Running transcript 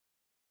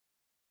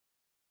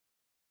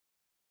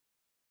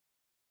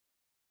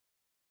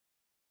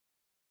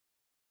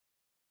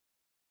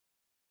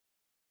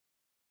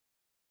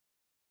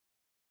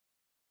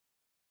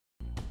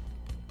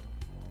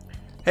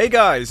Hey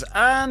guys,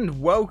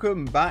 and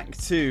welcome back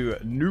to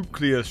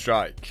Nuclear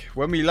Strike.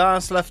 When we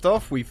last left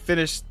off, we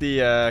finished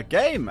the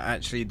game,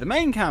 actually, the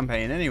main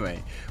campaign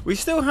anyway. We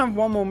still have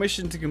one more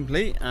mission to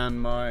complete,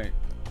 and my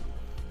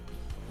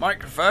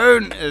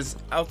microphone is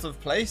out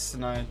of place,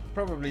 and I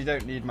probably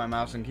don't need my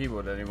mouse and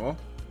keyboard anymore.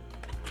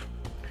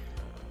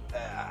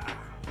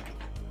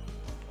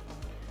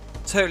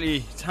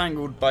 Totally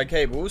tangled by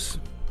cables.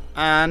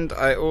 And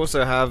I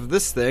also have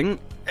this thing.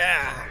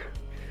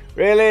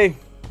 Really?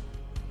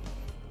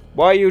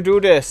 Why you do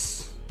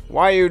this?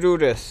 Why you do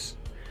this?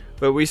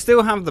 But we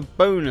still have the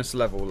bonus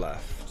level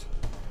left.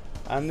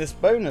 And this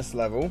bonus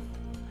level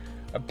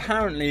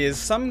apparently is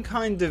some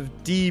kind of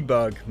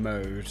debug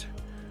mode.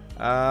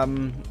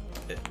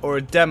 Or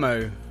a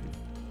demo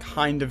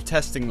kind of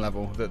testing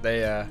level that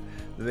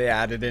they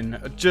added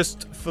in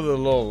just for the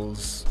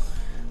lols.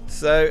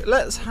 So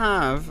let's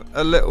have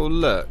a little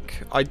look.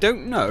 I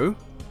don't know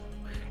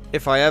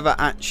if I ever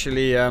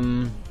actually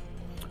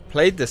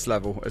played this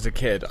level as a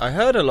kid. I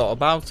heard a lot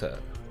about it.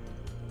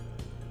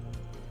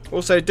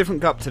 Also,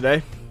 different cup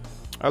today.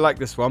 I like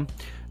this one.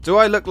 Do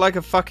I look like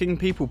a fucking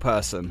people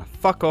person?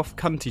 Fuck off,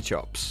 cunty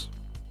chops.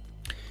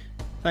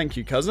 Thank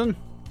you, cousin.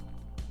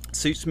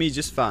 Suits me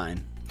just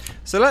fine.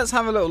 So let's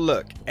have a little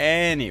look.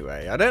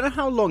 Anyway, I don't know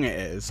how long it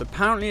is.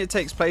 Apparently it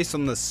takes place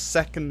on the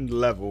second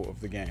level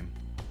of the game.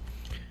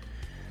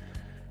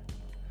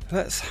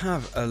 Let's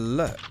have a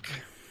look.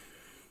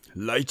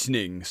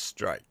 Lightning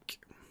strike.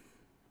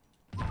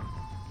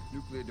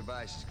 Nuclear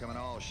devices come in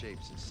all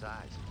shapes and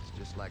sizes,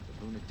 just like the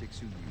lunatics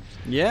who use them.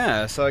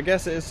 Yeah, so I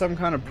guess it is some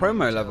kind of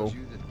promo level. Tells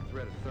you that the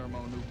threat of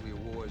thermonuclear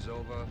war is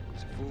over.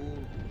 It's a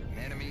fool, an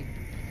enemy,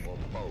 or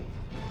both.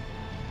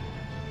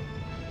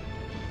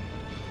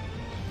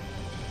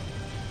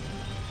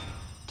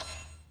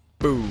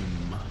 Boom.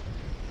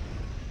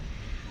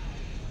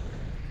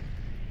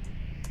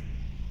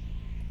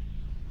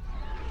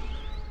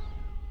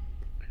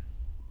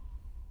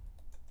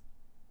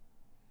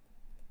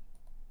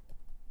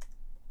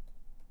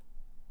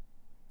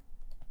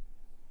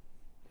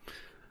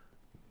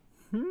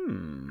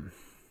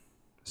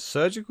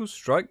 Surgical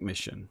strike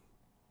mission.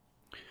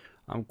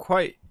 I'm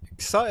quite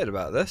excited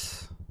about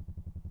this.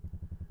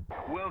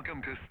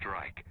 Welcome to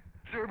Strike,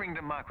 serving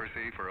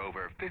democracy for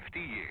over 50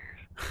 years.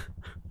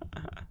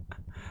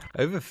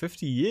 Over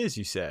 50 years,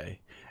 you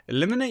say?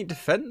 Eliminate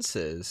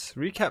defenses,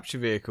 recapture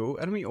vehicle,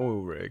 enemy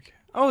oil rig.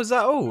 Oh, is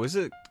that all? Is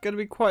it going to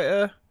be quite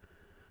a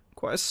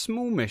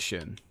small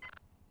mission?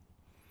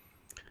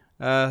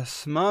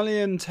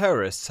 Somalian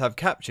terrorists have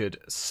captured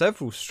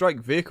several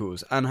strike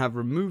vehicles and have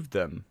moved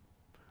them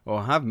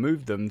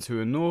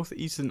to a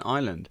northeastern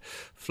island.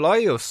 Fly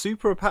your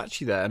Super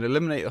Apache there and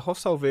eliminate the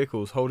hostile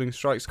vehicles holding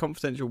Strike's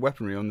confidential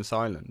weaponry on this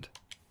island.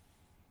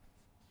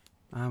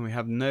 And we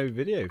have no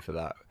video for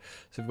that.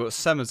 So we've got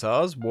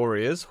scimitars,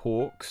 warriors,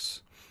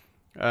 hawks,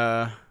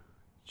 chopperals,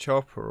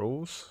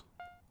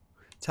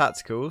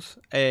 tacticals,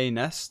 AA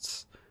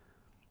nests.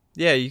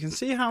 Yeah, you can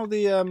see how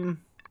the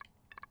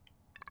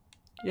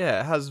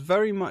yeah, it has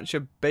very much a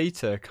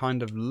beta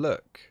kind of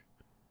look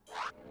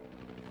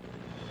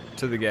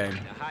to the game.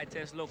 The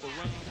high-test local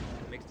rum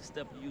makes the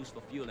stuff you use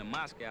for fuel in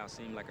Moscow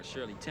seem like a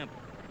Shirley Temple.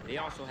 They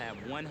also have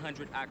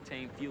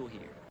 100-octane fuel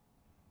here.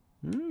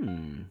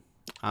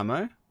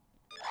 Ammo?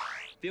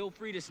 Feel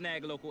free to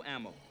snag local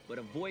ammo, but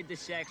avoid the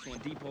shacks on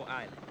Depot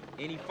Island.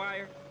 Any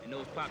fire, and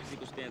those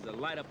popsicle stands will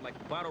light up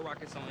like bottle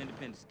rockets on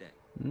Independence Day.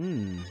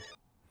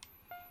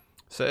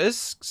 So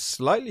it's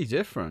slightly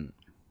different.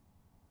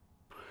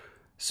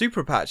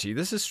 Super Apache.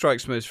 This is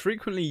Strike's most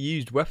frequently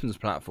used weapons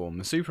platform.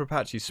 The Super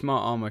Apache's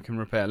smart armor can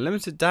repair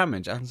limited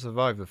damage and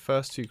survive the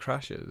first 2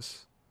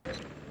 crashes.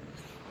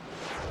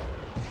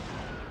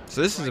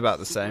 So this is about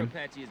the same. Super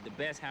Apache is the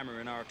best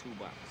hammer in our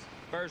toolbox.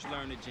 First,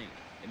 learn the jink.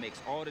 It makes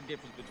all the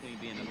difference between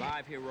being a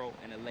live hero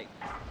and a late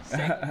one.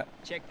 Second,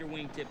 check your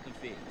wingtip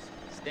configs.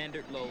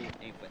 Standard load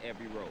ain't for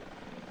every road.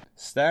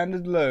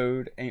 Standard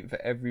load ain't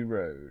for every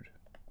road.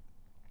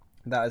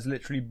 That is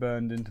literally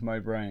burned into my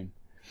brain.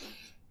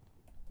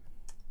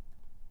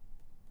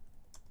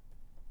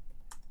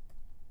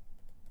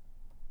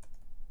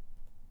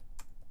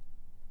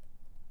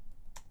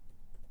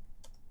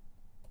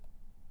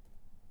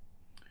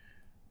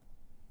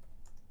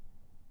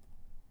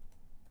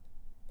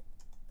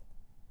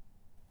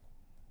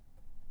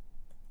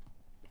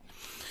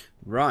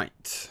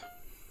 Right.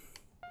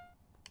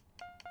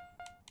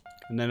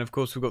 And then of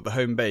course we've got the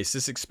home base.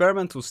 This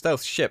experimental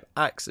stealth ship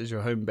acts as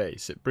your home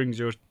base. It brings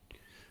your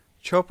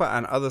chopper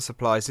and other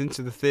supplies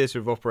into the theatre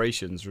of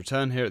operations.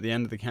 Return here at the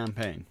end of the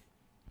campaign.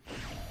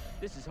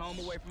 This is home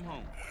away from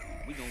home.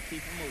 We gonna keep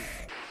it moving.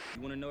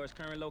 You wanna know its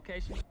current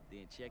location?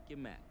 Then check your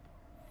map.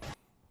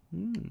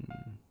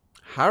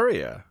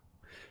 Harrier.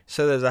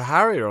 So there's a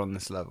Harrier on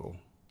this level.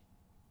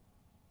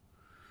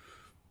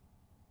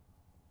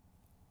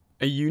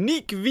 A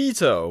unique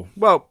veto.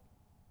 Well,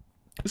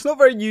 it's not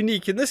very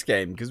unique in this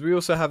game because we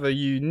also have a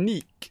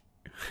unique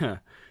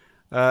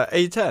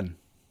A10.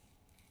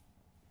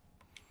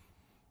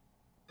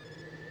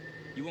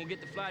 You won't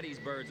get to fly these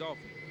birds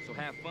often, so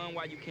have fun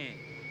while you can.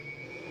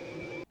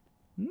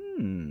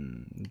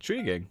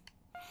 Intriguing.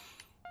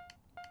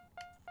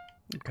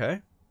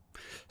 Okay.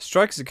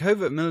 Strike is a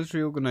covert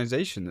military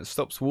organization that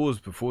stops wars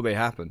before they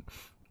happen.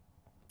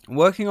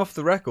 Working off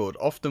the record,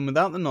 often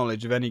without the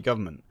knowledge of any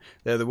government,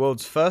 they are the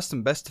world's first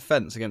and best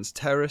defense against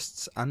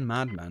terrorists and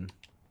madmen.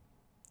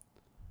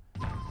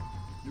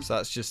 So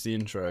that's just the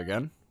intro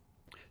again.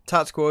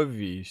 Tactical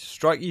overview.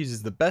 Strike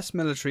uses the best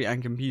military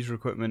and computer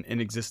equipment in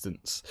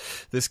existence.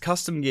 This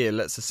custom gear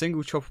lets a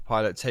single chopper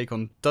pilot take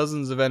on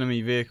dozens of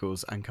enemy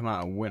vehicles and come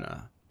out a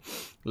winner.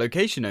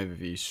 Location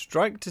overview.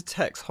 Strike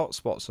detects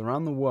hotspots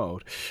around the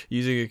world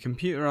using a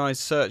computerized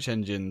search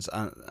engines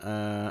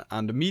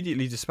and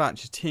immediately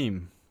dispatch a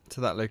team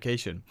to that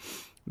location.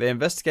 They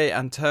investigate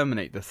and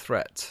terminate the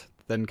threat,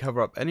 then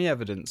cover up any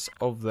evidence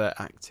of their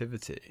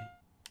activity.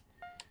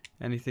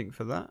 Anything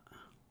for that?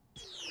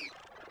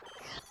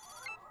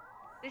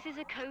 This is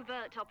a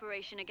covert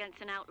operation against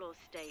an outlaw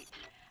state.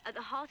 At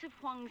the heart of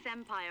Huang's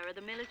empire are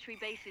the military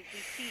bases he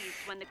seized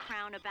when the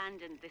crown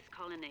abandoned this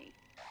colony.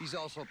 He's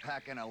also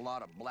packing a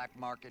lot of black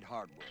market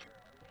hardware.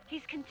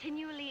 He's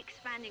continually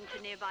expanding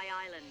to nearby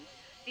islands.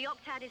 The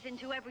Octad is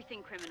into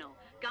everything criminal.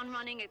 Gun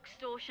running,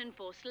 extortion,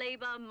 forced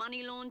labor,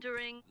 money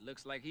laundering.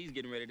 Looks like he's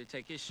getting ready to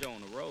take his show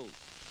on the road.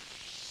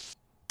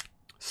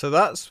 So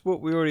that's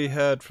what we already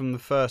heard from the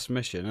first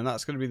mission, and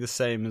that's going to be the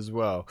same as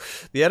well.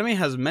 The enemy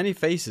has many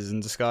faces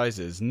and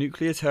disguises.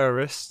 Nuclear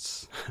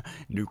terrorists,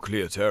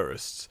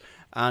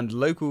 and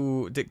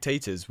local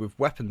dictators with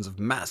weapons of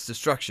mass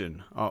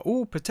destruction are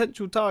all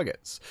potential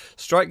targets.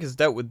 Strike has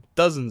dealt with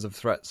dozens of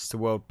threats to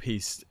world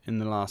peace in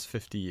the last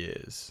 50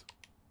 years.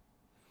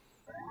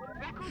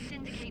 Records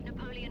indicate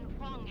Napoleon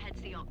Huang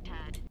heads the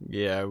Octad.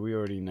 Yeah, we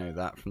already know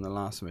that from the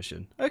last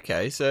mission.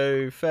 Okay,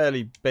 so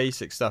fairly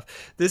basic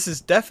stuff. This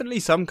is definitely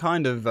some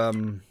kind of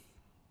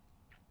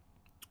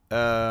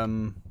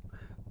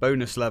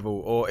bonus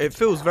level, or it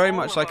feels very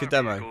much like a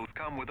demo. Vehicles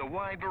come with a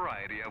wide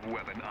variety of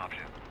weapon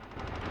options.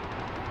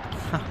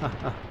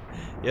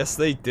 Yes,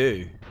 they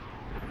do.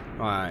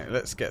 Alright,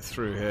 let's get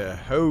through here.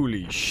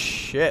 Holy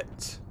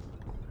shit.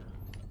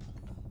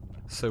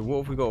 So what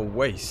have we got to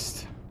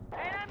waste?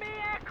 Enemy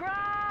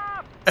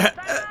aircraft!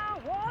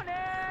 Warning!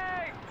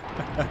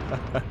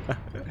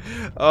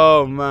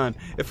 Oh man,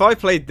 if I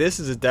played this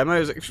as a demo, I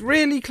was like,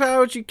 really,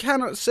 Cloud, you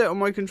cannot sit on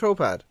my control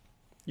pad.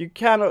 You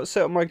cannot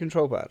sit on my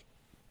control pad.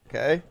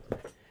 Okay?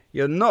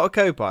 You're not a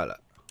co-pilot.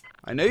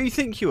 I know you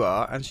think you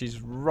are, and she's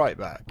right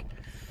back.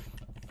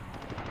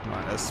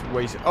 Right, let's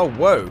wait. Oh,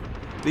 whoa.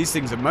 These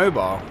things are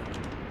mobile.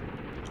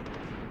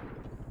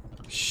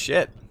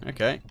 Shit.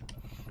 Okay.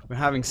 We're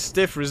having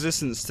stiff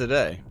resistance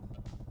today.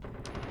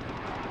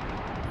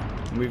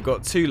 And we've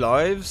got 2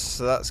 lives,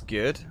 so that's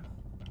good.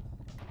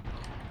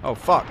 Oh,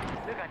 fuck.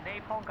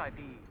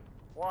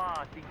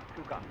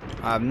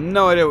 I have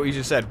no idea what you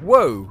just said.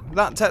 Whoa!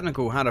 That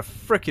technical had a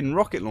frickin'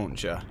 rocket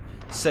launcher.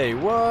 Say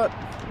what?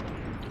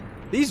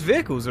 These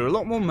vehicles are a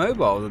lot more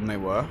mobile than they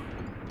were.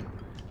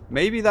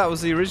 Maybe that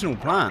was the original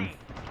plan.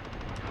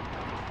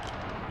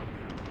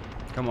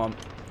 Come on.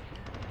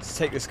 Let's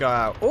take this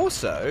guy out.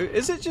 Also,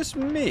 is it just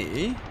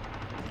me?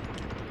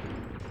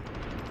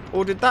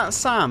 Or did that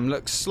Sam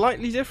look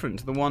slightly different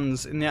to the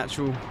ones in the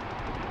actual...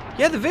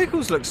 Yeah, the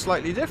vehicles look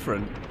slightly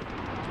different.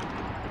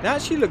 They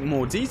actually look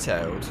more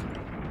detailed.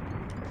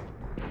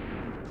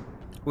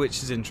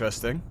 Which is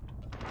interesting.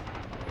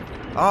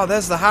 Ah,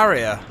 there's the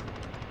Harrier.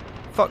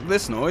 Fuck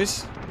this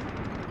noise.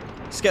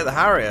 Let's get the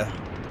Harrier.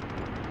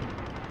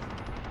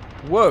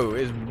 Whoa,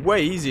 it's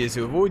way easier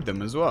to avoid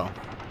them as well.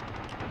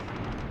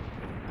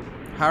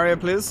 Harrier,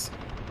 please.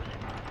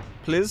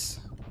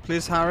 Please.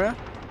 Please, Harrier.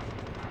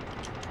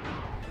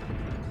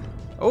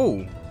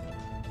 Oh.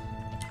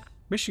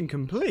 Mission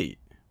complete.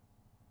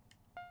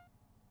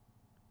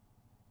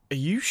 Are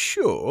you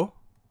sure?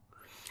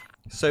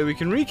 So we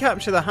can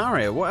recapture the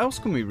Harrier. What else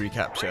can we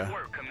recapture? Great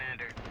work,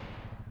 Commander.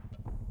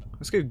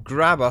 Let's go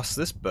grab us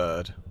this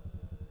bird.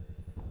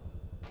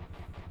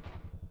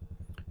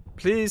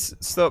 Please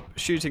stop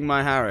shooting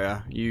my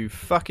Harrier, you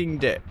fucking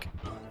dick.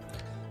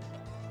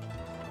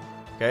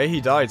 Okay,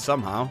 he died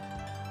somehow.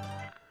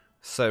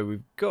 So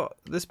we've got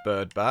this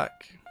bird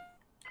back.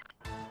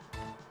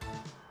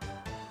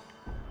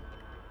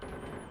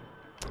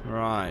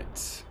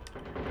 Right.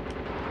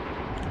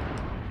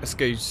 Let's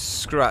go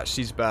scratch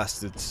these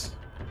bastards.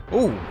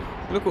 Oh,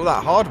 look at all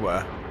that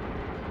hardware.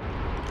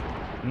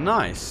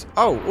 Nice.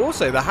 Oh,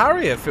 also the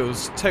Harrier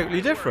feels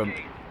totally different.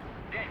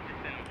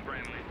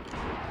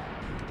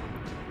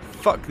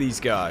 Fuck these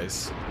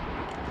guys.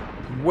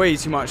 Way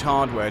too much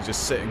hardware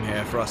just sitting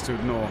here for us to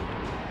ignore.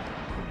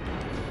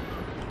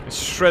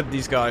 Let's shred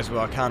these guys with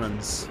our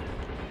cannons.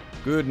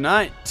 Good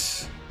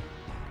night.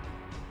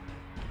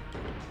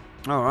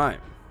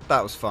 Alright,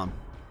 that was fun.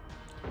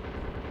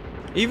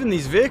 Even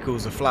these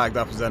vehicles are flagged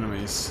up as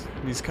enemies.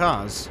 These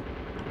cars.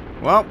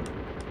 Well,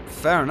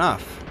 fair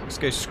enough. Let's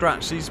go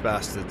scratch these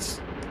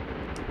bastards.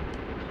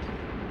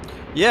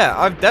 Yeah,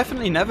 I've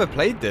definitely never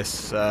played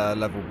this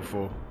level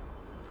before.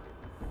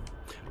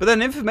 But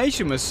then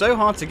information was so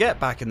hard to get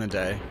back in the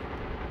day.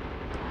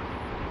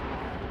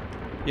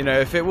 You know,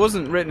 if it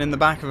wasn't written in the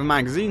back of a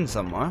magazine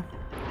somewhere,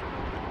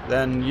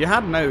 then you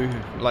had no,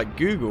 like,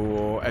 Google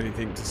or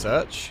anything to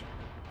search.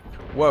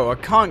 Whoa, I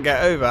can't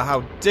get over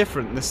how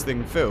different this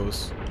thing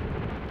feels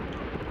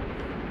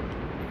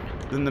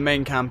than the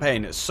main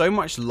campaign. It's so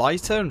much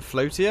lighter and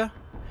floatier.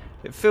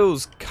 It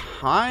feels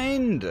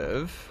kind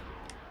of...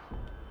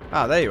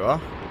 Ah, there you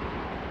are.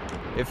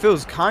 It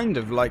feels kind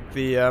of like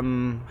the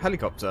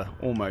helicopter,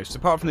 almost.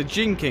 Apart from the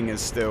jinking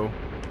is still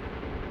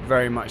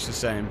very much the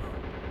same.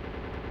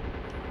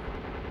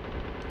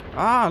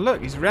 Ah,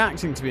 look, he's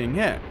reacting to being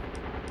hit.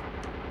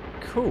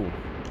 Cool.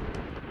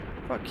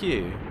 Fuck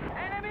you.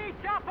 Enemy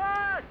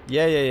choppers!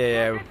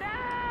 Yeah. Get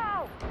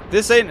down!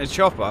 This ain't a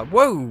chopper.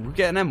 Whoa, we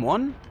get an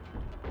M1?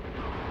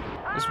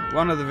 It's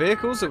one of the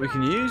vehicles that we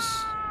can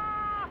use.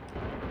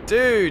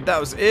 Dude, that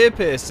was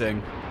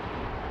ear-piercing.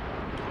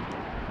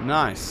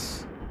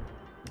 Nice.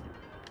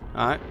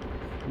 Alright.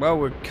 Well,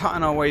 we're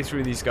cutting our way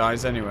through these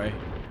guys anyway.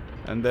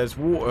 And there's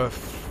water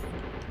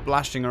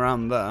splashing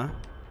around there.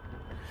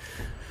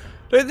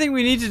 Don't think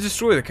we need to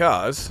destroy the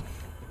cars.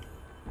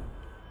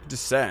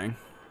 Just saying.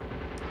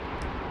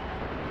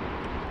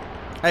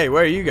 Hey,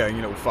 where are you going,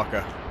 you little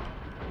fucker?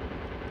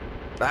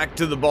 Back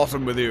to the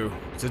bottom with you.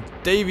 To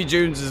Davy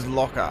Jones's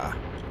locker.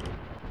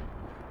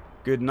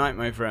 Good night,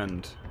 my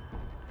friend.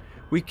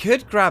 We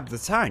could grab the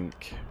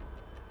tank.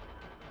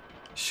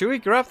 Should we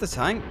grab the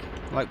tank?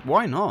 Like,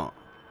 why not?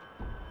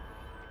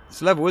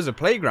 This level is a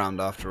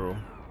playground after all.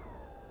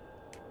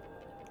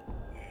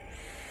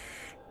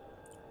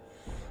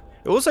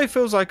 It also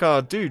feels like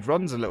our dude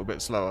runs a little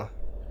bit slower.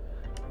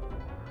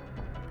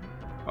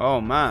 Oh,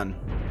 man.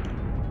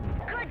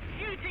 Good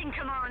shooting,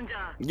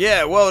 Commander.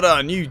 Yeah, well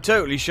done. You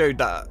totally showed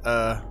that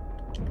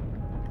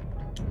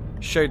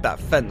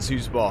fence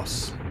who's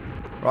boss.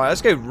 Right,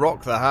 let's go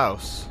rock the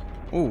house.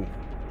 Ooh.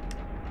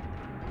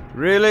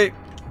 Really?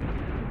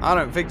 I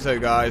don't think so,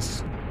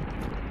 guys.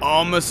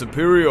 Armor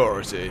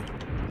superiority.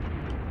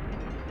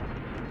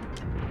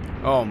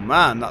 Oh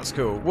man, that's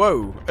cool.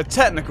 Whoa, a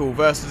technical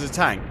versus a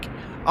tank.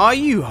 Are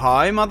you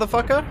high,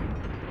 motherfucker?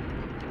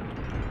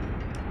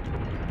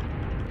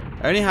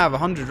 I only have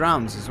 100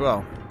 rounds as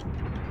well.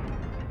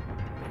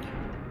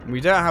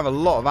 We don't have a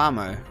lot of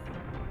ammo.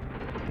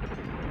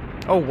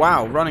 Oh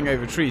wow, running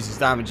over trees is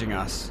damaging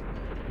us.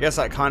 I guess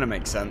that kind of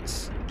makes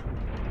sense.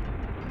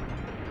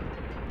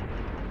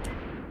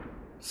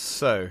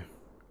 So,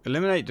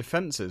 eliminate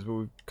defenses. Well,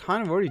 we've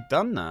kind of already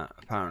done that,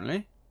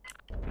 apparently.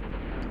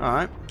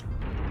 Alright.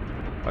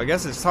 I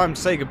guess it's time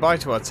to say goodbye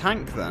to our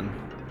tank then.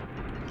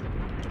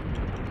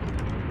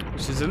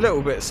 Which is a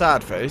little bit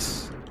sad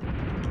face.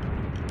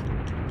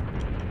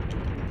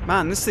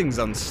 Man, this thing's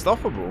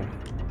unstoppable.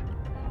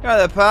 Go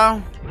there,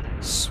 pal.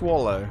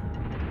 Swallow.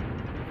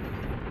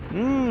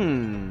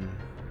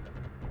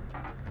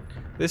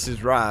 This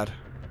is rad.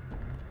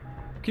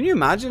 Can you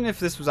imagine if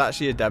this was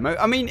actually a demo?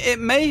 I mean, it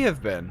may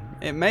have been.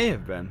 It may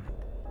have been.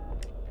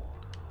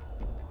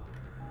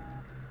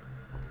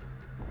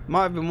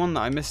 Might have been one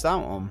that I missed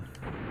out on.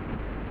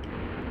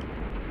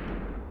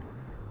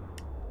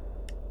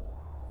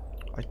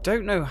 I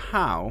don't know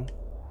how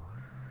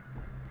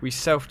we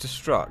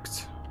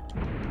self-destruct.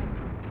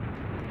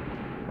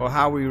 Or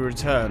how we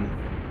return.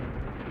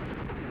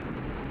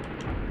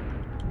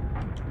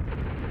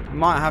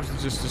 Might have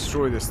to just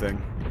destroy this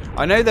thing.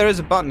 I know there is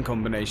a button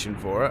combination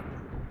for it.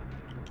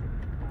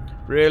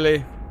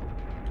 Really?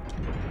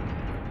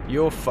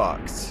 You're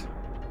fucked.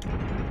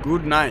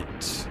 Good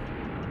night.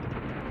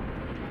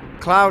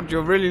 Cloud,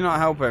 you're really not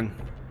helping.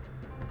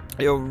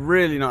 You're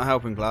really not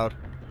helping, Cloud.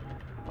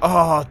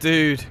 Oh,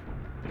 dude.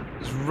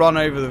 Just run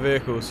over the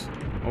vehicles.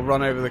 Or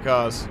run over the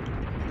cars.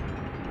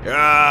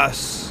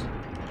 Yes!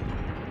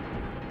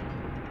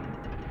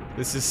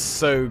 This is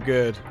so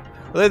good.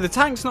 Although the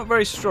tank's not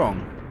very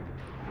strong.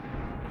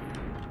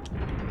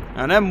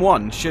 An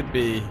M1 should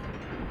be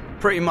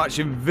pretty much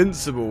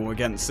invincible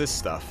against this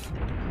stuff.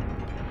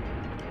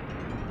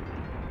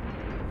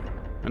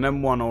 An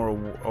M1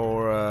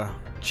 or a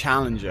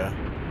Challenger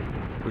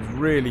would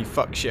really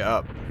fuck shit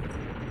up.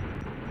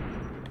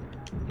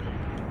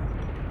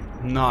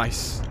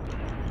 Nice.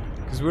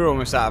 Because we're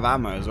almost out of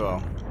ammo as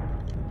well.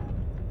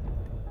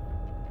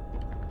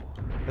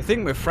 I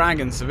think we're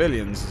fragging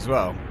civilians as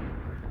well.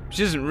 Which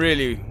isn't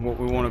really what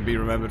we want to be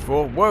remembered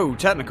for. Whoa,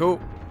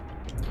 technical.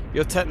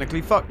 You're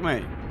technically fucked,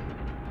 mate.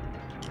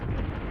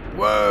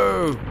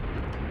 Whoa!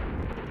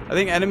 I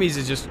think enemies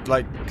are just,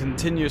 like,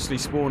 continuously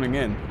spawning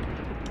in.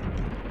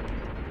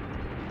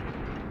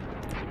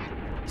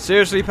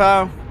 Seriously,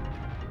 pal?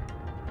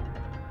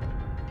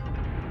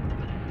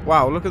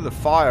 Wow, look at the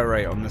fire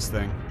rate on this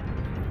thing.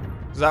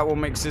 Is that what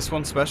makes this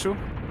one special?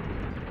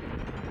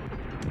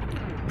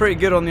 Pretty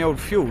good on the old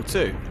fuel,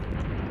 too.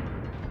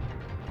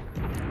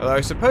 Although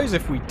I suppose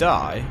if we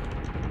die,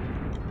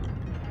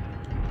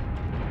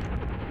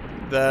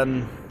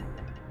 then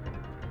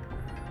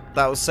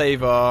that will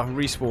save our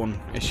respawn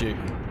issue.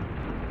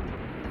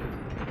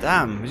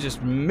 Damn, we're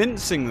just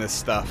mincing this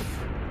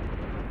stuff.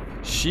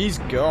 She's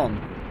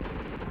gone.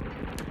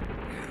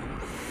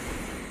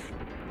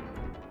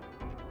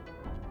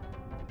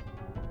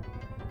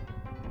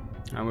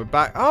 And we're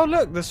back. Oh,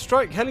 look, the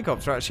strike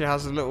helicopter actually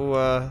has a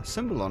little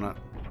symbol on it.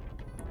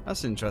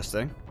 That's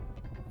interesting.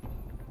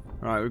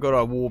 Right, we've got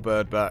our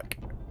warbird back.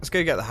 Let's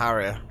go get the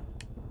Harrier.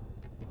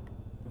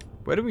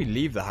 Where do we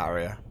leave the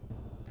Harrier?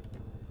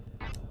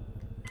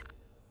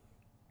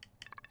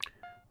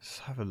 Let's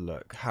have a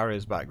look.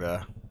 Harrier's back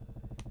there.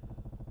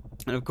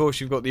 And of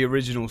course you've got the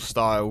original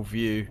style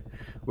view,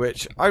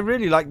 which I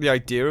really like the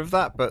idea of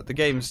that, but the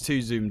game's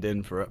too zoomed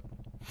in for it.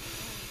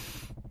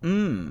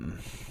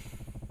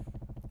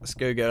 Let's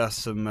go get us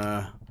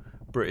some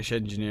British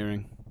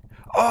engineering.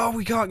 Oh,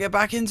 we can't get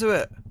back into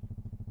it!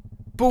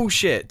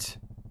 Bullshit!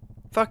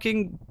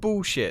 Fucking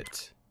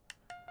bullshit.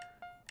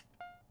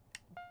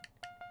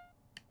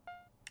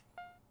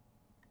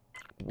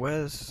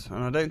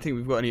 And I don't think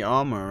we've got any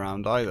armour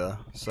around either,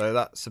 so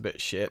that's a bit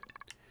shit.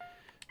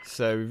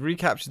 So we've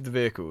recaptured the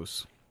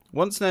vehicles.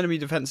 Once an enemy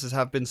defences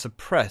have been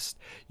suppressed,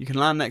 you can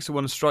land next to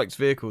one of Strike's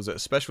vehicles at a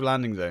special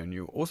landing zone.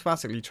 You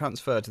automatically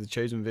transfer to the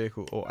chosen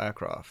vehicle or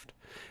aircraft.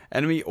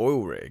 Enemy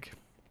oil rig.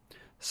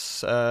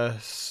 I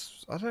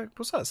don't.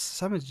 What's that?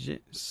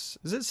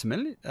 Is it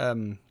Simile?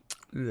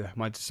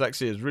 My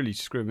dyslexia is really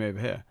screwing me over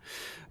here.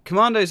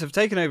 Commandos have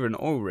taken over an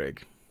oil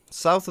rig.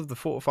 South of the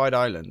fortified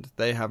island,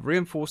 they have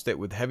reinforced it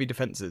with heavy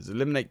defences.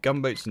 Eliminate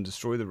gunboats and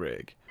destroy the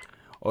rig.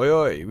 Oi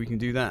oi, we can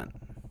do that.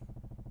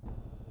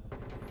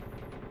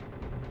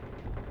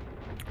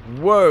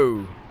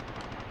 Whoa!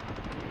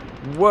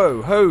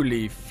 Whoa,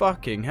 holy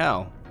fucking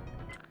hell.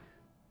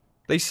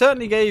 They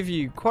certainly gave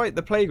you quite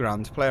the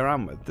playground to play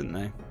around with, didn't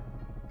they?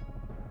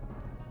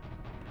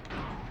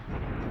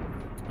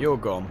 You're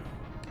gone.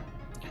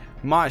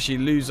 Might actually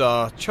lose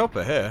our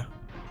chopper here.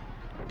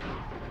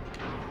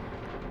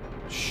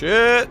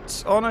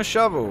 Shit on a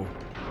shovel.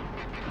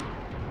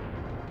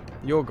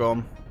 You're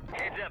gone.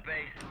 Heads up,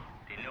 Ace.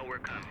 You know we're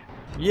coming.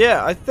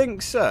 Yeah, I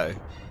think so.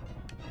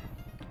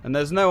 And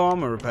there's no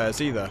armor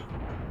repairs either,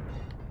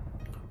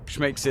 which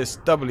makes this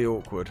doubly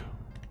awkward.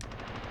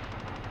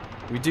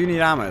 We do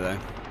need ammo though.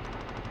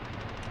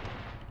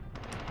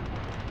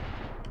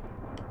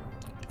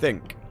 I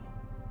think.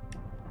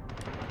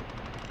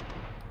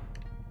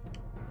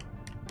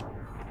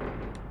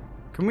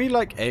 Can we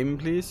like aim,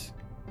 please?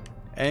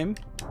 Aim?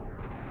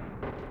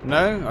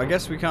 No, I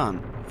guess we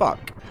can't.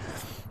 Fuck.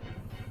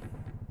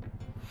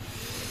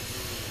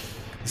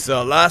 It's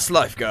our last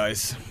life,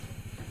 guys.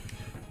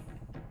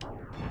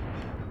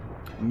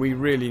 And we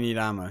really need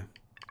ammo.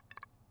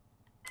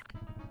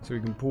 So we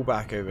can pull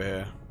back over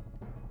here.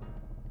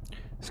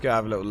 Let's go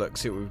have a little look,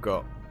 see what we've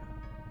got.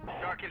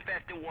 Shark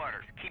infested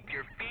waters. Keep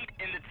your feet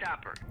in the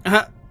chopper. Look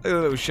at the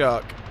little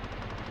shark.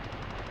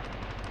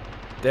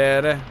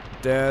 Da-da,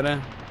 da-da,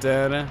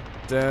 da-da,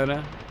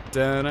 da-da,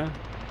 da-da.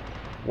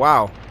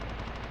 Wow.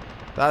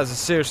 That is a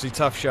seriously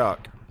tough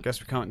shark.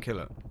 Guess we can't kill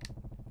it.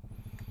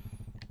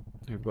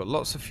 We've got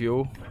lots of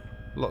fuel.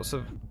 Lots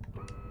of...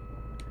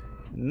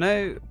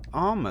 No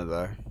armour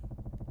though.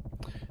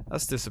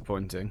 That's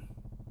disappointing.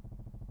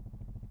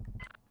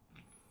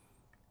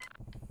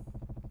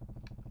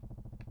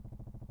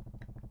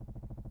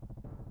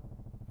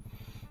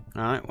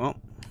 Alright, well.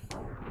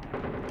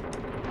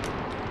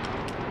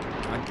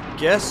 I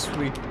guess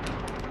we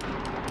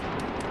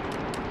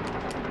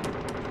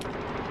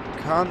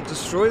can't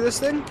destroy this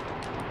thing?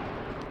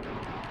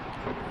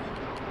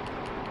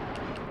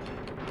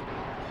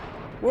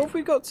 What have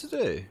we got to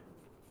do?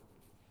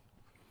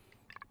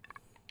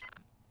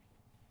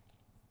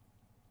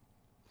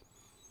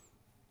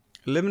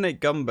 Eliminate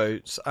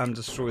gunboats and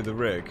destroy the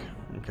rig.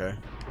 Okay.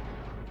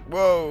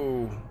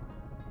 Whoa!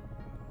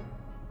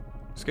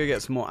 Let's go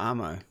get some more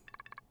ammo.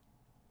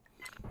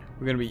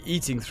 We're going to be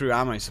eating through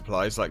ammo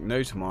supplies like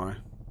no tomorrow.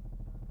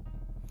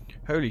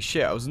 Holy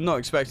shit, I was not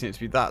expecting it to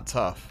be that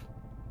tough.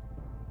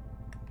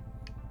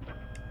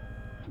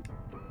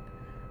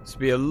 This would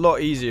be a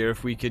lot easier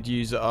if we could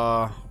use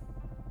our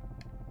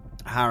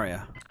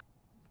Harrier.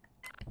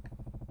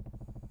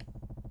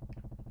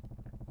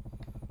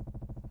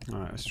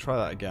 Alright, let's try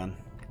that again.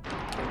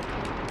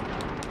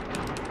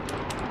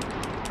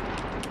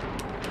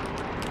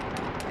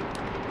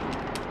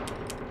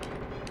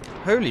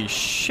 Holy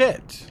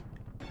shit!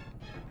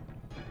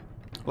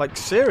 Like,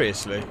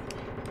 seriously?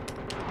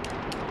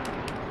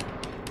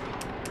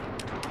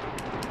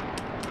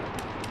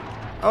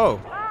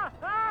 Oh.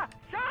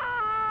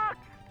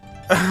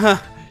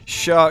 Shark!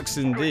 Sharks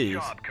Great indeed.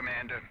 job,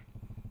 Commander.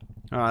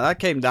 Alright, that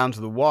came down to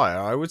the wire.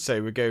 I would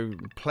say we'd go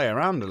play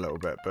around a little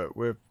bit, but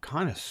we're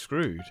kind of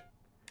screwed.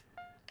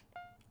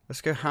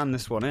 Let's go hand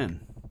this one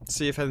in.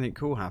 See if anything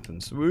cool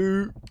happens.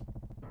 Woo!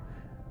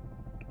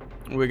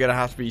 We're going to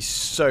have to be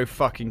so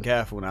fucking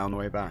careful now on the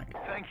way back.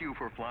 Thank you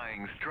for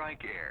flying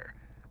Strike Air.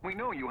 We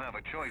know you have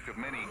a choice of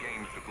many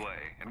games to play,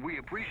 and we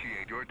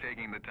appreciate your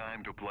taking the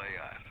time to play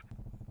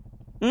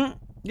us.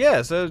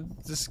 Yeah, so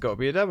this has got to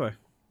be a demo.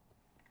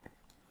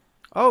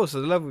 Oh, so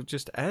the level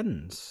just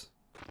ends.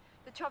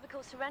 The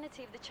tropical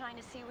serenity of the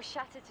China Sea was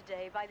shattered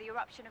today by the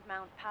eruption of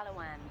Mount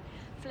Palawan.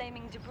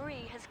 Flaming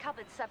debris has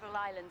covered several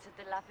islands of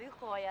the La Vue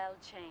Royale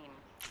chain.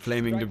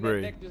 Flaming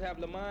debris. Vectors have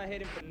Lamont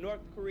heading for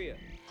North Korea.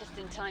 Just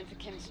in time for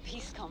Kim's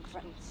peace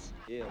conference.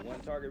 Yeah, one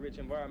target-rich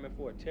environment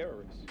for a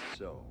terrorist.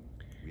 So,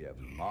 we have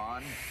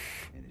Lamon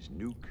and his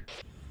nuke.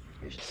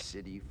 It's a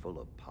city full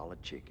of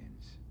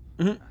polichickens.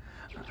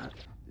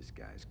 This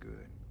guy's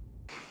good.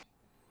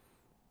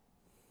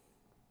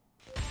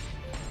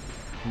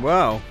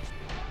 Well,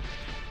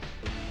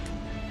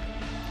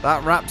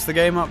 that wraps the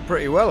game up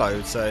pretty well, I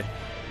would say.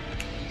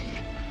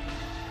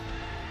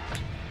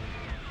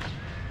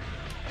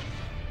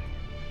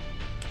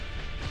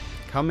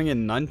 Coming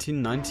in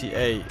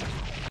 1998.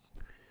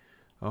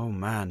 Oh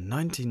man,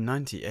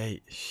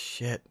 1998.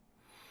 Shit.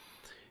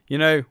 You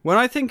know, when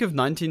I think of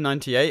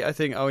 1998, I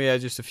think, oh yeah,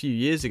 just a few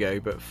years ago,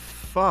 but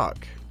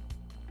fuck.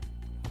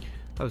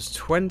 That was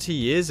 20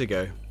 years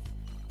ago.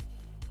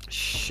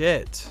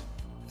 Shit.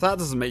 If that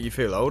doesn't make you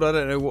feel old, I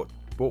don't know what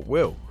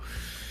will.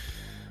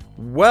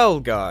 Well,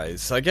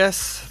 guys, I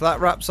guess that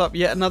wraps up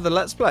yet another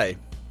Let's Play.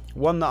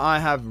 One that I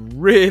have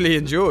really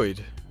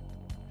enjoyed.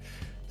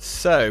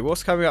 So,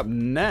 what's coming up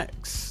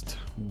next?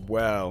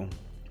 Well.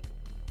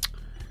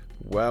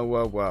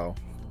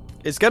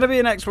 It's going to be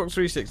an Xbox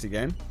 360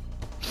 game.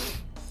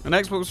 An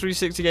Xbox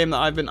 360 game that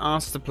I've been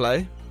asked to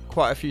play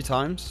quite a few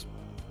times.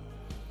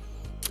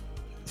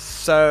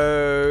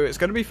 So, it's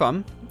going to be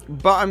fun.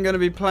 But I'm going to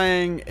be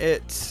playing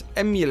it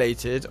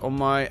emulated on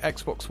my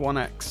Xbox One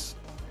X.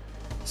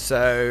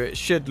 So, it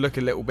should look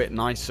a little bit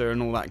nicer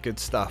and all that good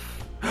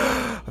stuff.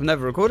 I've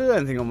never recorded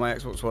anything on my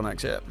Xbox One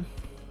X yet.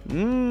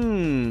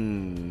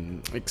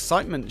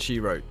 Excitement, she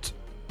wrote.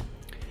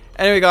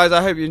 Anyway, guys,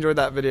 I hope you enjoyed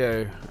that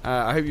video.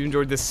 I hope you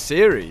enjoyed this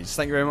series.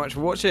 Thank you very much for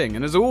watching.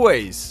 And as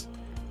always,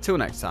 till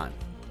next time.